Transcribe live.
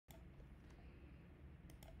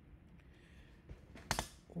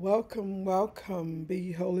Welcome, welcome.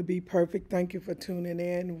 Be holy, be perfect. Thank you for tuning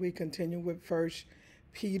in. We continue with First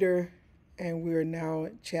Peter, and we're now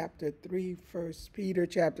at chapter 3. First Peter,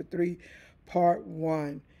 chapter 3, part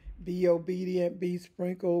 1. Be obedient, be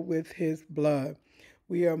sprinkled with his blood.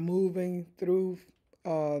 We are moving through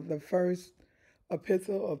the first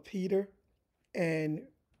epistle of Peter, and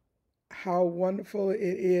how wonderful it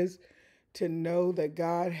is to know that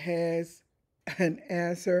God has an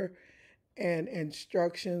answer and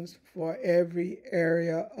instructions for every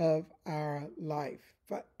area of our life.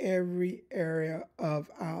 For every area of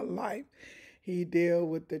our life. He deal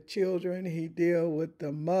with the children, he deal with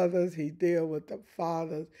the mothers, he deal with the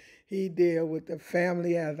fathers, he deal with the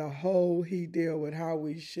family as a whole, he deal with how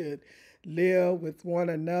we should live with one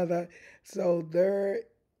another. So there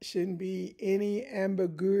shouldn't be any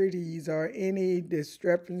ambiguities or any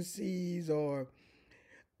discrepancies or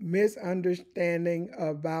misunderstanding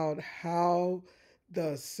about how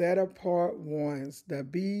the set apart ones, the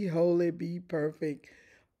be holy, be perfect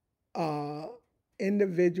uh,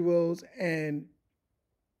 individuals and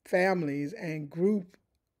families and group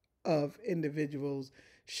of individuals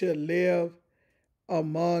should live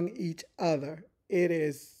among each other. It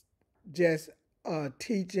is just a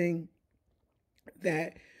teaching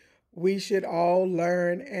that we should all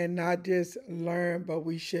learn, and not just learn, but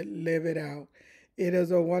we should live it out. It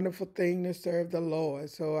is a wonderful thing to serve the Lord.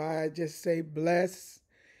 So I just say, be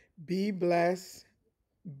blessed,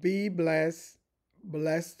 be blessed,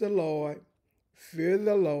 bless the Lord, fear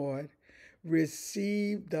the Lord,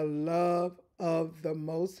 receive the love of the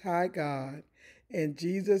Most High God in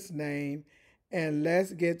Jesus' name. And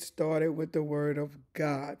let's get started with the Word of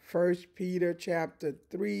God. First Peter chapter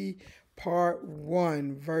 3, part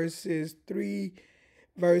 1, verses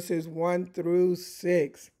 1 through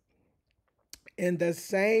 6. In the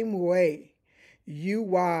same way, you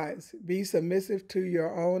wives, be submissive to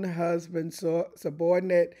your own husbands,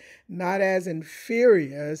 subordinate, not as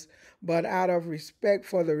inferiors, but out of respect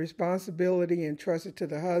for the responsibility entrusted to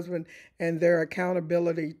the husband and their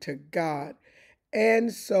accountability to God.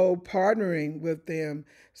 And so partnering with them,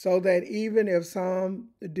 so that even if some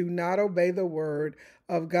do not obey the word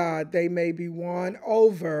of God, they may be won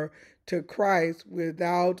over to Christ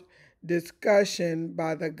without discussion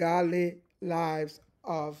by the godly lives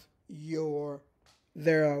of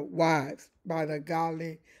their wives, by the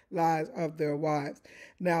godly lives of their wives.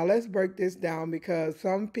 Now let's break this down, because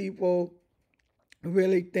some people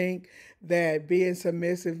really think that being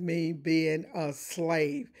submissive means being a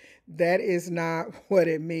slave. That is not what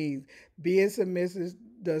it means. Being submissive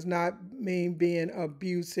does not mean being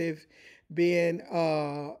abusive, being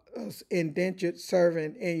indentured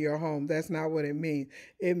servant in your home. That's not what it means.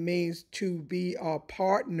 It means to be a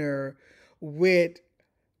partner with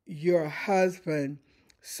your husband,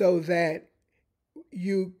 so that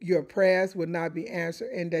your prayers would not be answered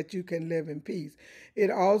and that you can live in peace. It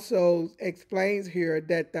also explains here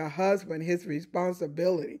that the husband, his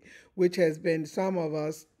responsibility, which has been some of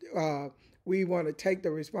us, we want to take the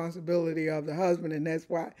responsibility of the husband, and that's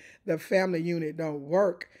why the family unit don't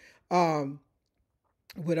work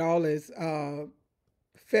with all this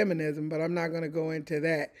feminism, but I'm not going to go into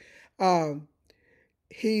that. Um,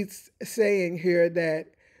 he's saying here that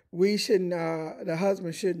we shouldn't, the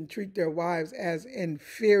husband shouldn't treat their wives as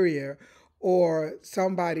inferior or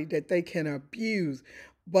somebody that they can abuse,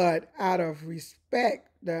 but out of respect,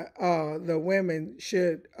 the women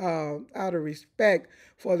should, out of respect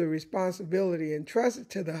for the responsibility entrusted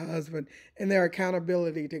to the husband and their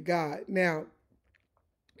accountability to God. Now,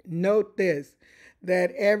 note this,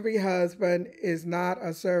 that every husband is not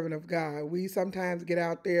a servant of God. We sometimes get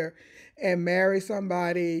out there and marry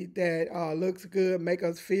somebody that looks good, make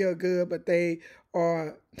us feel good, but they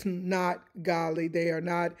are not godly. They are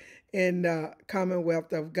not in the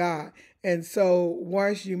commonwealth of God. And so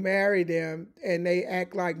once you marry them and they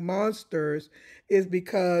act like monsters, is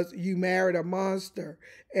because you married a monster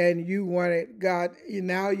and you wanted God,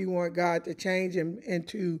 now you want God to change him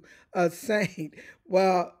into a saint.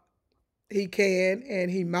 Well, he can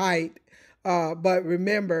and he might, but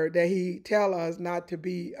remember that he tell us not to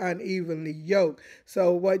be unevenly yoked.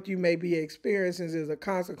 So what you may be experiencing is the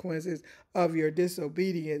consequences of your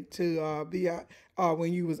disobedience to be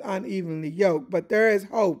when you was unevenly yoked. But there is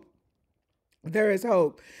hope. There is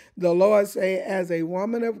hope. The Lord say, as a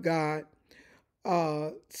woman of God,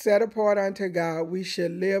 set apart unto God, we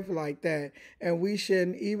should live like that. And we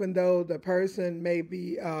shouldn't, even though the person may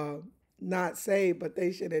be not saved, but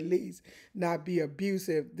they should at least not be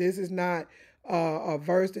abusive. This is not a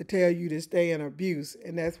verse to tell you to stay in abuse,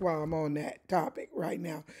 and that's why I'm on that topic right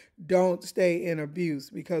now. Don't stay in abuse,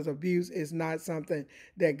 because abuse is not something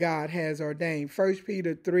that God has ordained. 1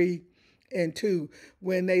 Peter 3:2,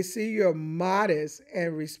 when they see your modest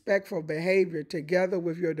and respectful behavior together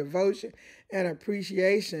with your devotion and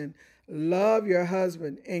appreciation, love your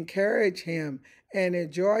husband, encourage him, and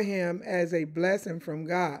enjoy him as a blessing from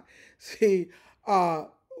God. See,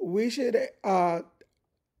 we should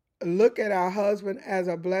look at our husband as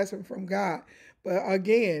a blessing from God. But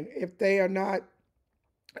again, if they are not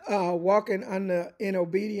walking in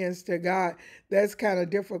obedience to God, that's kind of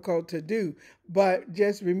difficult to do. But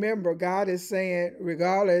just remember, God is saying,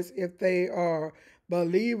 regardless if they are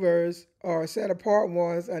believers or set apart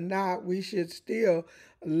ones or not, we should still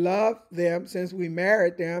love them since we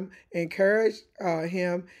married them, encourage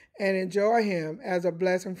him, and enjoy him as a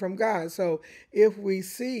blessing from God. So if we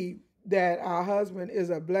see that our husband is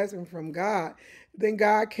a blessing from God, then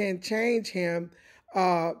God can change him.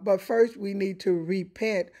 But first, we need to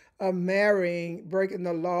repent of marrying, breaking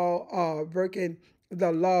the law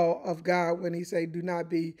of God when He say, "Do not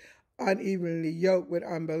be unevenly yoked with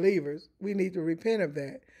unbelievers." We need to repent of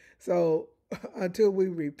that. So until we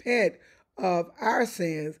repent of our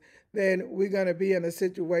sins, then we're going to be in a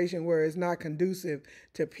situation where it's not conducive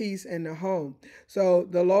to peace in the home. So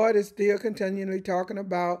the Lord is still continually talking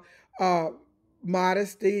about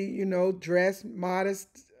modesty, dress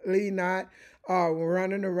modestly, not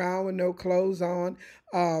running around with no clothes on.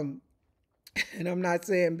 And I'm not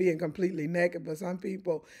saying being completely naked, but some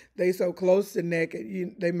people, they so close to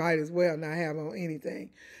naked, they might as well not have on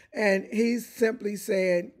anything. And he's simply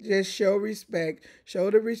saying, just show respect,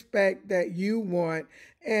 show the respect that you want,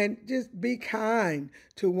 and just be kind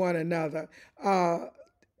to one another.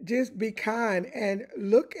 Just be kind and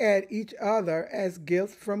look at each other as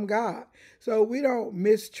gifts from God. So we don't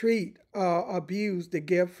mistreat, abuse the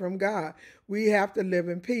gift from God. We have to live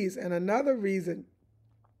in peace. And another reason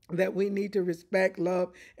that we need to respect,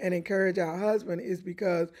 love, and encourage our husband is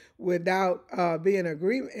because without being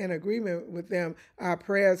in agreement with them, our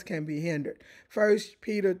prayers can be hindered. 1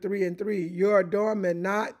 Peter 3:3, your adornment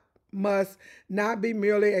must not be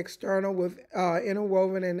merely external with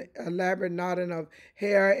interwoven and elaborate knotting of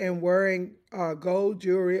hair and wearing gold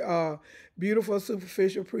jewelry or beautiful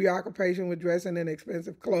superficial preoccupation with dressing in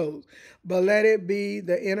expensive clothes, but let it be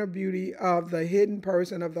the inner beauty of the hidden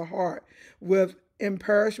person of the heart with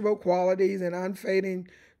imperishable qualities and unfading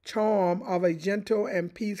charm of a gentle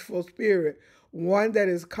and peaceful spirit, one that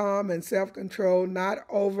is calm and self-controlled, not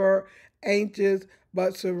over anxious,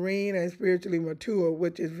 but serene and spiritually mature,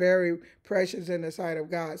 which is very precious in the sight of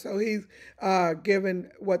God. So he's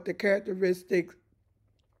given what the characteristics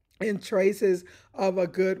and traces of a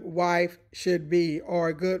good wife should be, or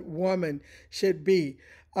a good woman should be.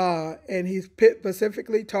 And he's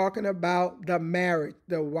specifically talking about the marriage,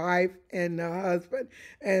 the wife and the husband.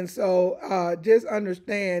 And so just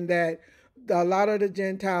understand that a lot of the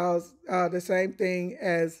Gentiles, the same thing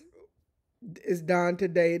as is done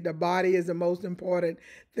today. The body is the most important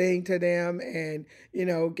thing to them, and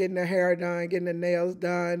getting the hair done, getting the nails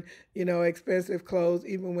done, expensive clothes,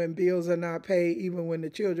 even when bills are not paid, even when the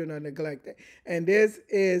children are neglected. And this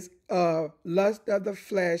is lust of the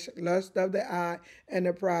flesh, lust of the eye, and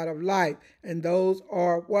the pride of life. And those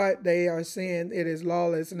are what they are saying. It is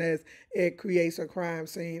lawlessness. It creates a crime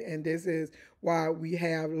scene, and this is why we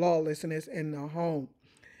have lawlessness in the home.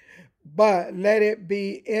 But let it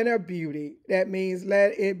be inner beauty. That means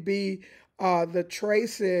let it be the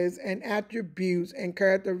traces and attributes and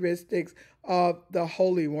characteristics of the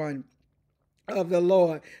Holy One, of the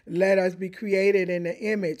Lord. Let us be created in the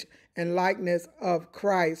image and likeness of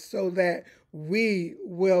Christ so that we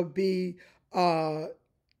will be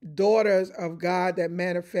daughters of God that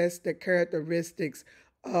manifest the characteristics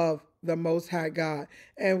of the Most High God.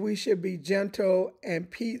 And we should be gentle and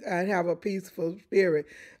have a peaceful spirit.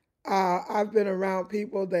 I've been around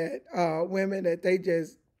people that, women that they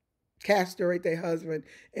just castrate their husband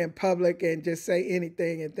in public and just say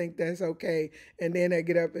anything and think that's okay. And then they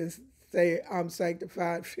get up and say, I'm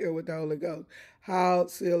sanctified, filled with the Holy Ghost. How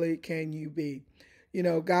silly can you be?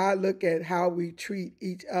 God look at how we treat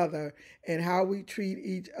each other, and how we treat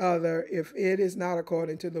each other, if it is not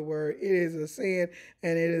according to the word, it is a sin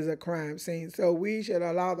and it is a crime scene. So we should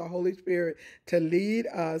allow the Holy Spirit to lead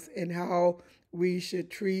us in how we should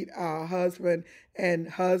treat our husband, and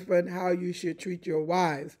husband, how you should treat your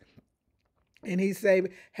wives. And he say,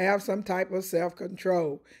 have some type of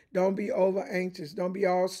self-control. Don't be over anxious. Don't be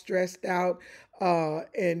all stressed out.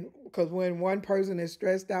 And because when one person is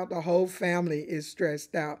stressed out, the whole family is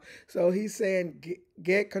stressed out. So he's saying,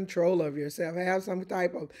 get control of yourself, have some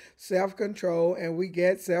type of self control. And we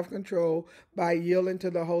get self control by yielding to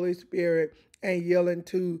the Holy Spirit and yielding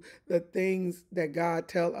to the things that God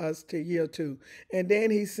tell us to yield to. And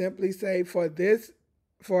then he simply say, for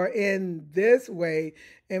in this way,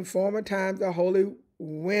 in former times, the holy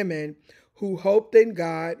women who hoped in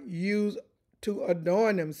God used to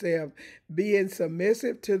adorn themselves, being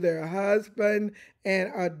submissive to their husband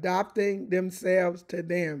and adopting themselves to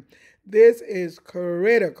them. This is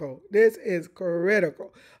critical. This is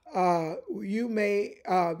critical. You may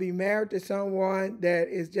be married to someone that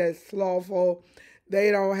is just slothful.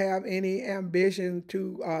 They don't have any ambition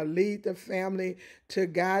to lead the family, to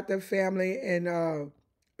guide the family in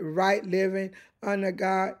right living under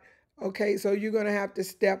God. Okay, so you're going to have to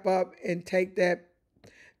step up and take that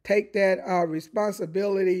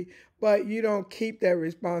responsibility, but you don't keep that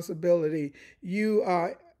responsibility. You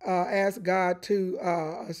ask God to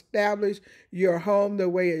establish your home the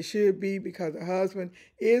way it should be, because the husband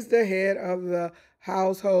is the head of the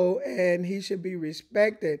household and he should be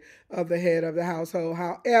respected of the head of the household.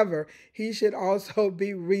 However, he should also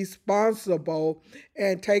be responsible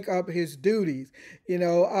and take up his duties.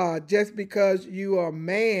 Just because you are a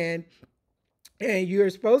man and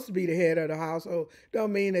you're supposed to be the head of the household,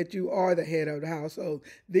 don't mean that you are the head of the household.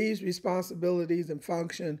 These responsibilities and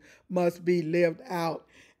function must be lived out.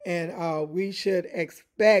 And we should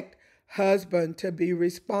expect husband to be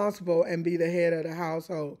responsible and be the head of the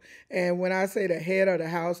household. And when I say the head of the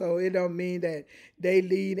household, it don't mean that they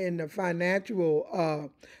lead in the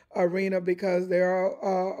financial arena, because there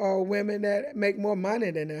are women that make more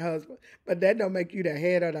money than their husband. But that don't make you the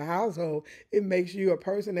head of the household. It makes you a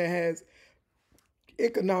person that has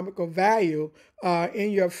economical value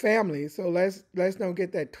in your family. So let's don't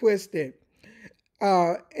get that twisted.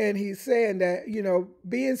 And he's saying that,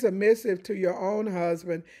 being submissive to your own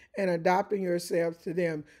husband and adopting yourselves to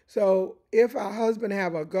them. So if our husband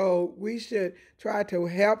have a goal, we should try to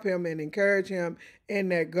help him and encourage him in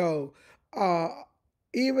that goal. Uh,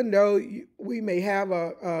 Even though we may have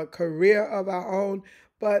a career of our own,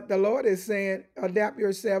 but the Lord is saying, adapt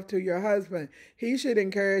yourself to your husband. He should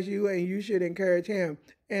encourage you and you should encourage him.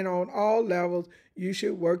 And on all levels, you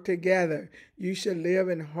should work together. You should live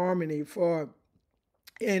in harmony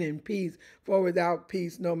and in peace, for without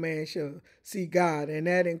peace no man shall see God, and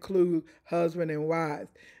that includes husband and wives.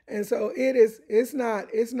 And so it's not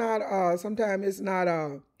sometimes it's not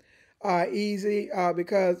easy,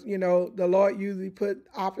 because the Lord usually put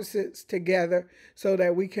opposites together so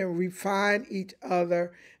that we can refine each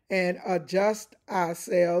other and adjust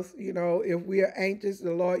ourselves. If we are anxious,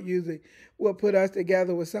 the Lord usually will put us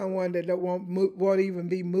together with someone that won't even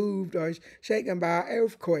be moved or shaken by an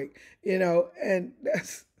earthquake. And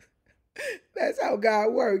that's how God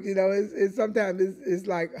works. It's sometimes it's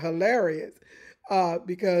like hilarious,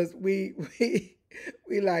 because we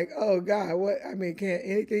like, oh God, what? I mean, can't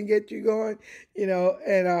anything get you going?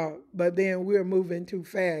 And but then we're moving too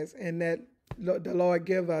fast, and that the Lord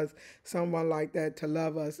give us someone like that to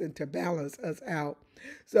love us and to balance us out.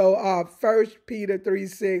 So 1 Peter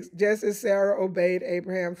 3:6, just as Sarah obeyed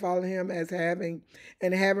Abraham, following him as having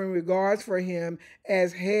regards for him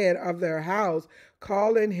as head of their house,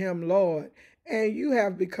 calling him Lord. And you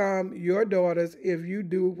have become your daughters if you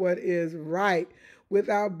do what is right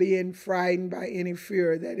without being frightened by any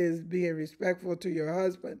fear, that is, being respectful to your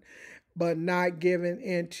husband, but not giving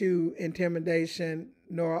into intimidation,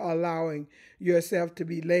 nor allowing yourself to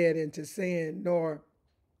be led into sin, nor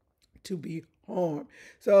to be harmed.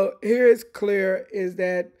 So here is clear is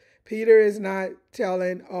that Peter is not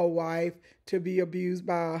telling a wife to be abused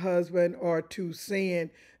by a husband or to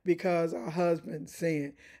sin because a husband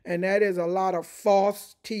sinned. And that is a lot of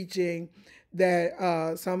false teaching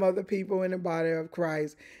that some of the people in the body of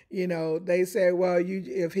Christ, they say, well,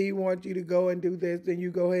 if he wants you to go and do this, then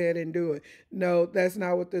you go ahead and do it. No, that's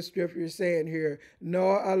not what the scripture is saying here.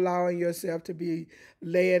 Nor allowing yourself to be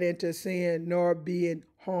led into sin, nor being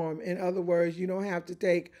harmed. In other words, you don't have to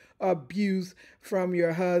take abuse from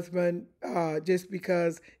your husband just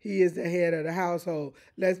because he is the head of the household.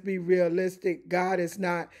 Let's be realistic. God is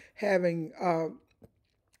not having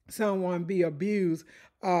someone be abused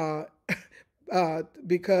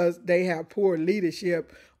because they have poor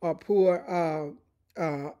leadership or poor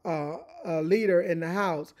leader in the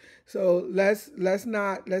house. So let's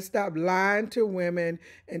stop lying to women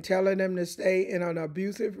and telling them to stay in an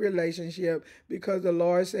abusive relationship, because the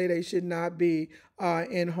Lord say they should not be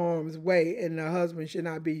in harm's way, and the husband should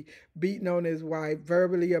not be beating on his wife,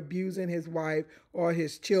 verbally abusing his wife or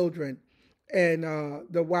his children. and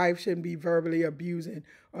the wife shouldn't be verbally abusing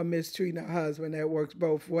or mistreating her husband. That works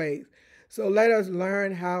both ways. So let us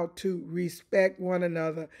learn how to respect one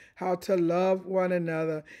another, how to love one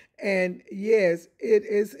another. And yes,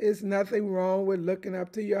 it's nothing wrong with looking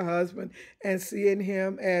up to your husband and seeing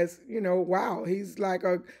him as, wow, he's like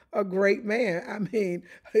a great man. I mean,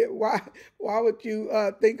 why would you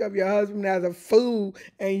think of your husband as a fool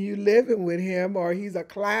and you living with him, or he's a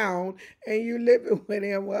clown and you living with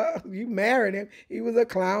him? Well, you married him. He was a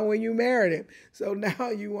clown when you married him. So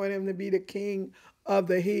now you want him to be the king of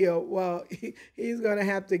the hill. Well, he's going to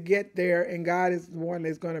have to get there, and God is the one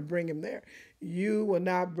that's going to bring him there. You will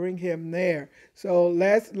not bring him there. So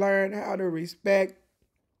let's learn how to respect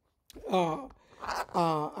uh,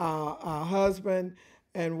 husband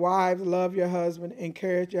and wives. Love your husband,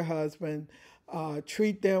 encourage your husband,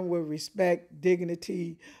 treat them with respect,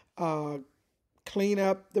 dignity, uh, clean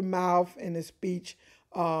up the mouth and the speech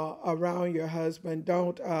around your husband.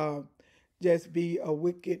 Don't just be a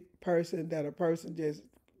wicked person that a person just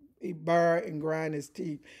he burr and grind his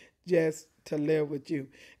teeth just to live with you.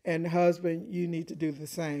 And husband, you need to do the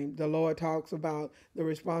same. The Lord talks about the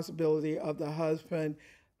responsibility of the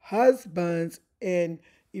husbands in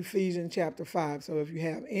Ephesians chapter 5. So if you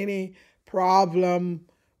have any problem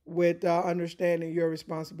with understanding your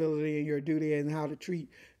responsibility and your duty and how to treat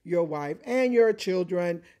your wife and your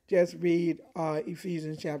children, just read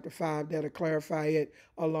Ephesians chapter 5. That'll clarify it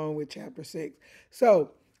along with chapter 6.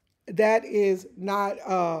 So that is not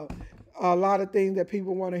a lot of things that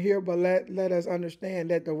people want to hear, but let us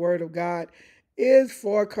understand that the Word of God is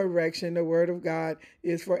for correction. The Word of God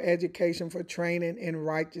is for education, for training in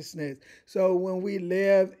righteousness. So when we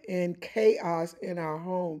live in chaos in our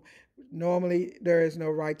home, normally there is no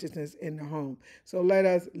righteousness in the home. So let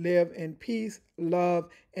us live in peace, love,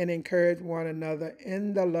 and encourage one another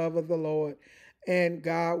in the love of the Lord, and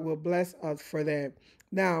God will bless us for that.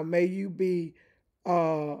 Now, may you be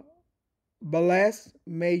blessed.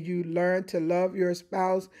 May you learn to love your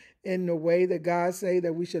spouse in the way that God say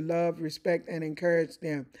that we should love, respect, and encourage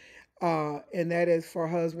them. And that is for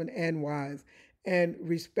husband and wives. And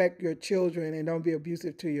respect your children and don't be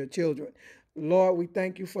abusive to your children. Lord, we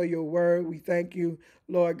thank you for your word. We thank you,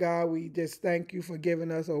 Lord God. We just thank you for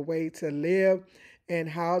giving us a way to live and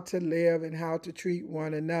how to live and how to treat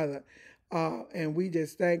one another. And we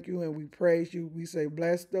just thank you and we praise you. We say,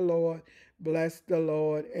 bless the Lord. Bless the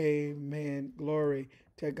Lord. Amen. Glory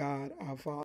to God our Father.